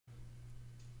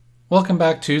Welcome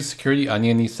back to Security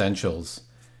Onion Essentials.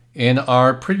 In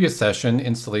our previous session,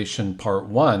 Installation Part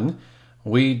 1,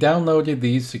 we downloaded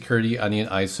the Security Onion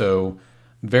ISO,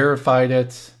 verified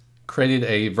it, created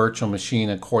a virtual machine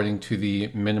according to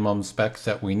the minimum specs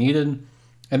that we needed,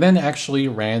 and then actually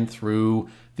ran through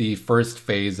the first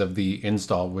phase of the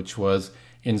install, which was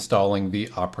installing the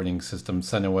operating system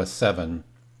CentOS 7.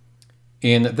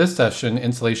 In this session,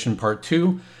 Installation Part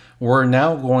 2, we're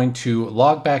now going to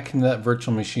log back into that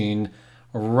virtual machine,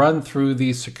 run through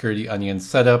the Security Onion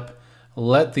setup,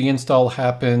 let the install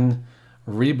happen,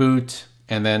 reboot,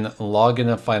 and then log in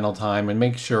a final time and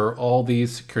make sure all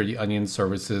these Security Onion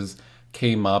services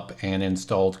came up and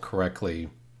installed correctly.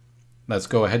 Let's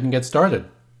go ahead and get started.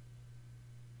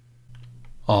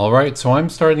 All right, so I'm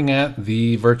starting at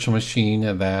the virtual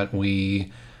machine that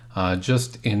we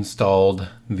just installed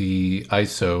the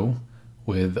ISO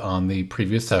with on the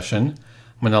previous session.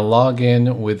 I'm going to log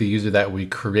in with the user that we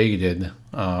created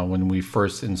when we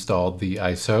first installed the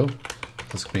ISO.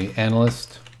 This will be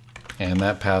analyst and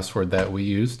that password that we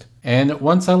used. And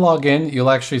once I log in,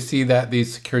 you'll actually see that the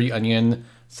Security Onion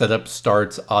setup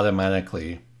starts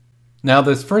automatically. Now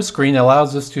this first screen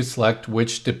allows us to select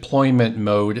which deployment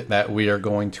mode that we are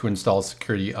going to install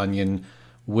Security Onion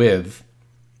with.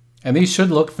 And these should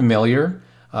look familiar.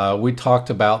 We talked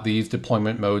about these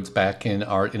deployment modes back in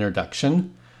our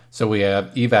introduction. So we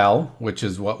have eval, which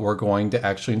is what we're going to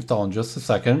actually install in just a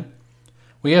second.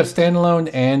 We have standalone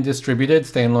and distributed.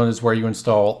 Standalone is where you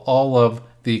install all of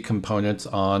the components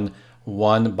on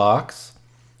one box.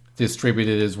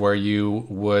 Distributed is where you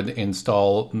would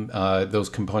install those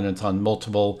components on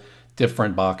multiple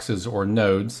different boxes or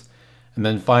nodes. And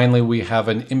then finally, we have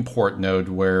an import node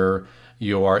where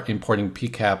you are importing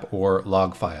PCAP or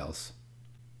log files.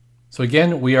 So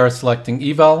again, we are selecting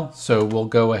eval, so we'll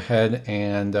go ahead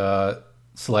and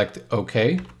select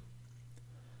OK.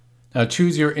 Now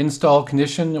choose your install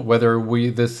condition, whether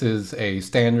this is a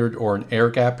standard or an air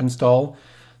gap install.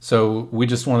 So we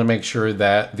just want to make sure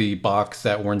that the box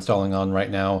that we're installing on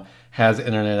right now has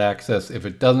internet access. If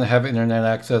it doesn't have internet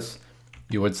access,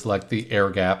 you would select the air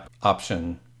gap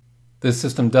option. This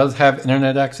system does have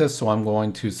internet access, so I'm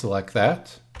going to select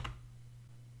that.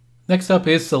 Next up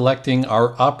is selecting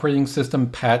our operating system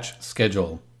patch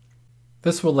schedule.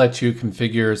 This will let you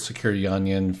configure Security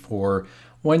Onion for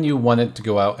when you want it to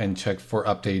go out and check for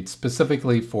updates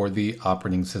specifically for the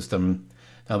operating system.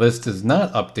 Now this does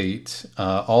not update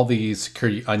all the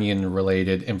Security Onion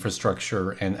related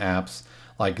infrastructure and apps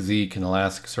like Zeek and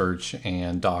Elasticsearch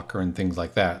and Docker and things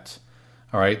like that.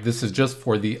 All right, this is just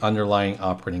for the underlying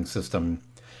operating system.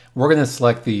 We're going to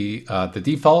select the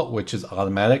default, which is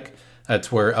automatic.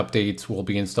 That's where updates will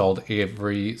be installed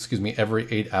every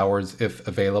 8 hours if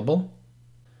available.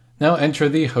 Now enter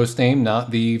the host name, not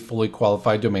the fully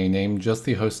qualified domain name, just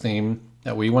the host name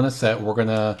that we want to set. We're going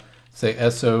to say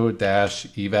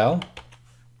so-eval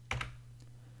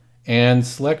and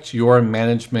select your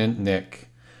management NIC.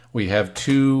 We have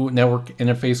two network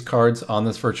interface cards on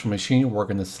this virtual machine. We're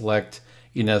going to select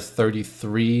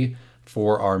ENS33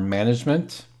 for our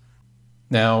management.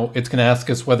 Now it's going to ask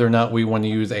us whether or not we want to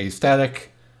use a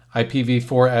static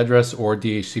IPv4 address or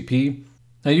DHCP.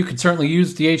 Now you could certainly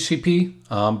use DHCP,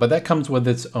 but that comes with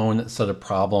its own set of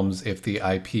problems if the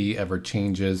IP ever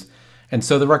changes. And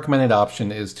so the recommended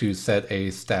option is to set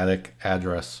a static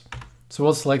address. So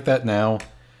we'll select that now.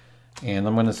 And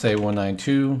I'm going to say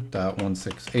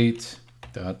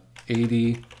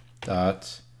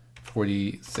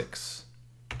 192.168.80.46.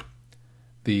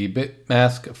 The bit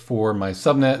mask for my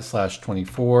subnet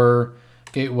 /24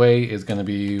 gateway is going to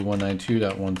be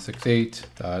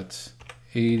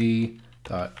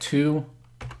 192.168.80.2.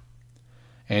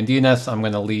 And DNS I'm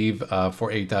going to leave for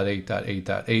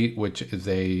 8.8.8.8, which is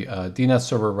a DNS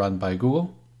server run by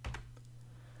Google.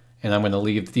 And I'm going to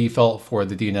leave the default for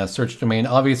the DNS search domain.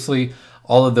 Obviously,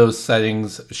 all of those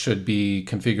settings should be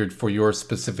configured for your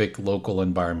specific local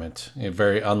environment. It's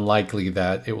very unlikely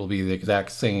that it will be the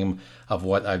exact same of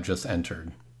what I've just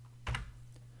entered.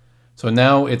 So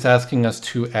now it's asking us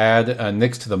to add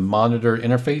NICs to the monitor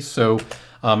interface. So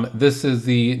this is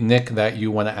the NIC that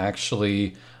you want to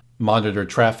actually monitor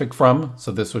traffic from.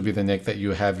 So this would be the NIC that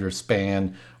you have your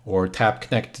SPAN or TAP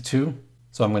connected to.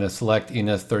 So I'm going to select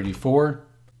ENS34.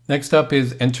 Next up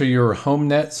is enter your home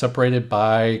net separated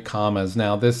by commas.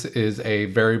 Now this is a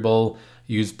variable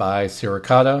used by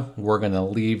Suricata. We're going to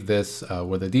leave this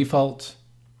with a default.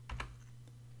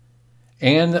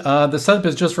 And the setup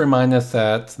is just remind us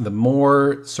that the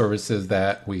more services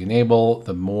that we enable,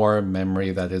 the more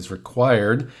memory that is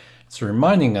required. It's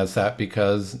reminding us that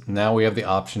because now we have the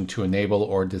option to enable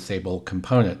or disable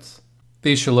components.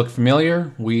 These should look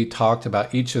familiar. We talked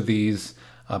about each of these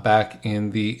back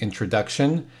in the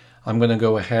introduction. I'm going to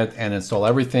go ahead and install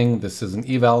everything. This is an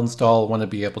eval install. I want to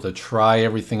be able to try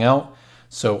everything out,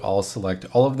 so I'll select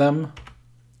all of them.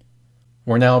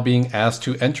 We're now being asked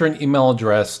to enter an email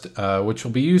address, which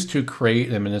will be used to create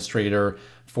an administrator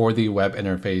for the web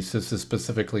interface. This is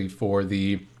specifically for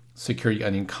the Security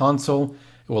Onion console.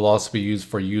 It will also be used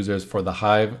for users for the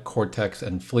Hive, Cortex,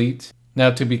 and Fleet. Now,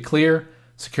 to be clear,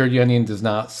 Security Onion does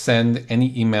not send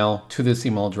any email to this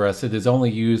email address. It is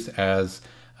only used as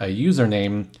a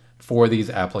username for these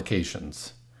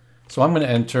applications. So I'm going to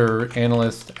enter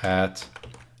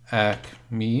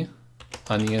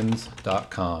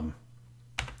analyst@acmeonions.com.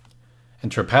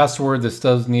 Enter a password. This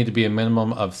does need to be a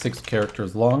minimum of 6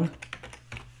 characters long.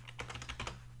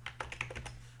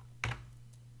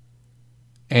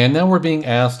 And now we're being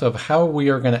asked of how we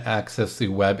are going to access the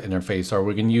web interface. Are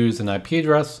we going to use an IP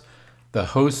address, the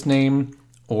host name,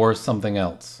 or something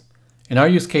else? In our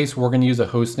use case, we're going to use a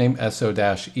host name,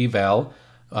 so-eval,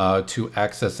 to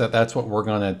access that. That's what we're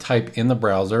going to type in the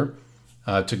browser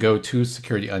to go to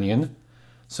Security Onion.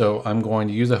 So I'm going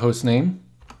to use a host name.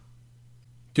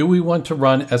 Do we want to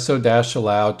run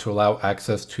so-allow to allow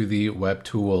access to the web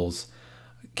tools?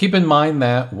 Keep in mind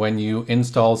that when you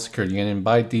install Security Onion,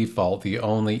 by default, the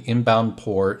only inbound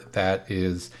port that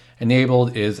is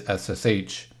enabled is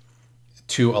SSH.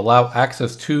 To allow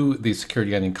access to the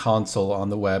Security Onion console on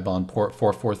the web on port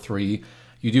 443,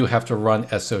 you do have to run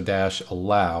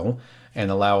so-allow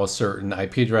and allow a certain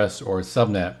IP address or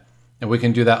subnet. And we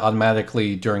can do that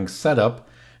automatically during setup.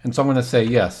 And so I'm going to say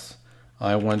yes.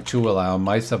 I want to allow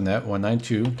my subnet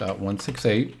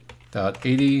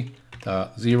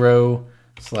 192.168.80.0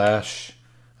 slash,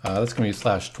 that's going to be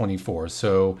 /24.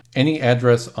 So any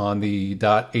address on the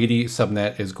 .80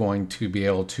 subnet is going to be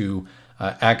able to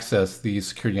access the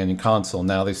Security Onion console.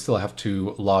 Now they still have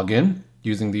to log in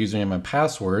using the username and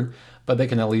password, but they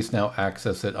can at least now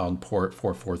access it on port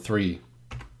 443.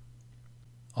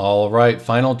 All right,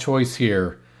 final choice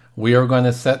here. We are going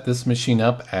to set this machine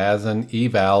up as an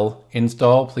eval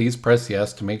install. Please press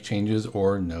yes to make changes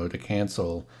or no to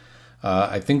cancel.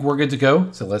 I think we're good to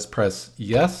go, so let's press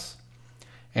yes.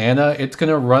 And it's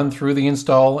going to run through the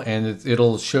install, and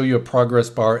it'll show you a progress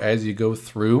bar as you go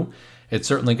through. It's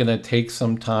certainly going to take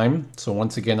some time. So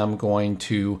once again, I'm going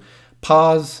to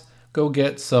pause, go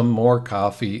get some more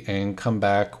coffee, and come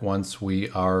back once we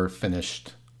are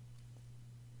finished.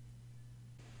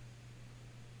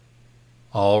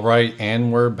 All right,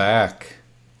 and we're back.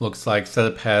 Looks like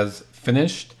setup has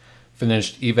finished.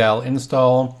 Finished eval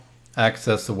install,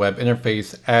 access the web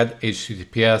interface, add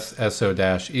HTTPS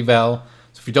so-eval.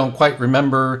 So if you don't quite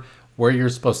remember where you're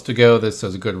supposed to go, this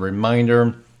is a good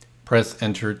reminder. Press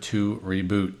enter to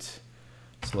reboot.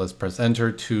 So let's press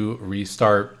enter to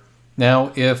restart.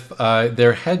 Now, if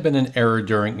there had been an error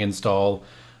during install,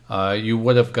 you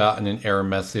would have gotten an error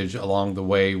message along the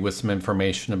way with some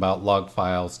information about log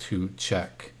files to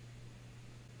check.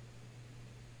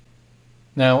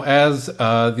 Now, as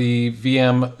the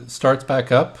VM starts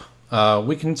back up,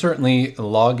 we can certainly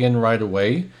log in right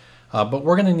away, but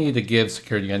we're going to need to give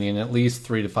Security Onion at least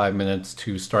 3 to 5 minutes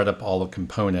to start up all the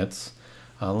components.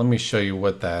 Let me show you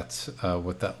what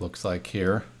that looks like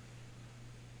here.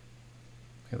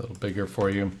 A little bigger for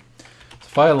you. So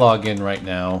if I log in right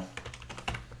now,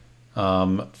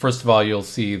 first of all, you'll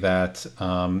see that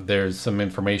there's some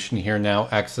information here now.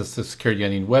 Access the Security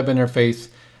Onion web interface,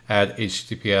 add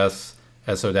HTTPS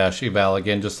so-eval.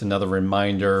 Again, just another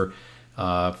reminder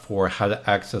for how to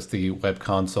access the web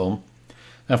console.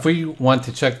 Now, if we want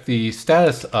to check the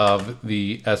status of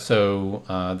the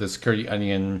the Security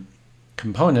Onion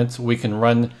components, we can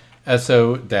run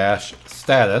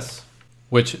so-status,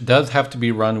 which does have to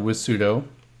be run with sudo.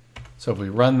 So if we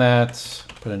run that,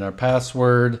 put in our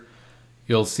password,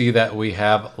 you'll see that we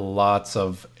have lots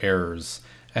of errors.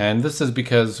 And this is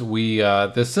because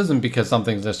this isn't because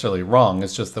something's necessarily wrong.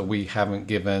 It's just that we haven't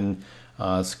given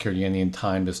Security Onion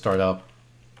time to start up.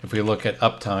 If we look at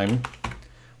uptime,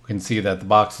 we can see that the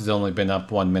box has only been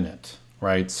up 1 minute,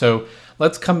 right? So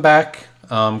let's come back,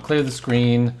 clear the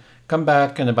screen, come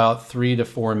back in about 3 to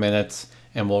 4 minutes,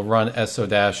 and we'll run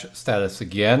so-status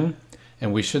again.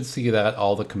 And we should see that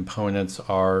all the components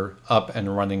are up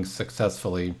and running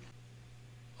successfully.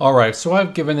 All right, so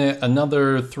I've given it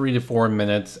another 3 to 4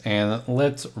 minutes, and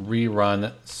let's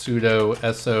rerun sudo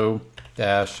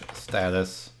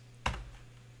so-status.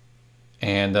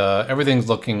 And everything's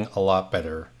looking a lot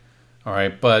better. All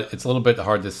right, but it's a little bit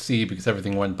hard to see because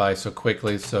everything went by so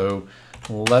quickly. So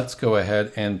let's go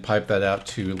ahead and pipe that out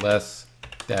to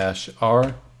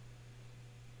less-r.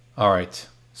 All right,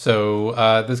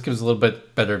 So this gives a little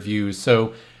bit better view.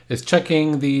 So it's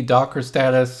checking the Docker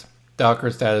status. Docker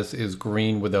status is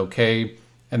green with OK.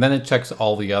 And then it checks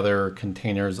all the other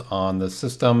containers on the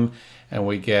system and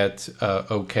we get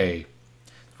OK.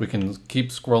 We can keep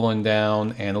scrolling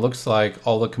down and it looks like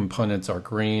all the components are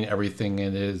green. Everything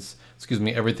is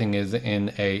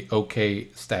in a OK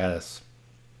status.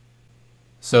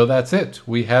 So that's it.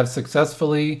 We have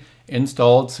successfully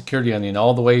installed Security Onion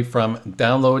all the way from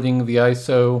downloading the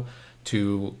ISO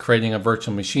to creating a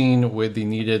virtual machine with the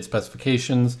needed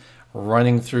specifications,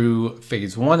 running through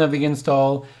phase 1 of the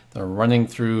install, then running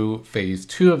through phase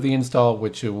 2 of the install,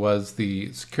 which was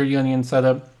the Security Onion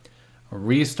setup,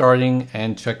 restarting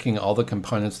and checking all the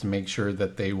components to make sure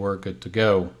that they were good to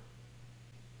go.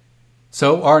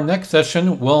 So our next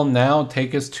session will now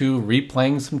take us to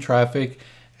replaying some traffic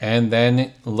and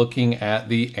then looking at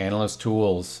the analyst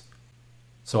tools.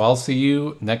 So I'll see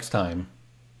you next time.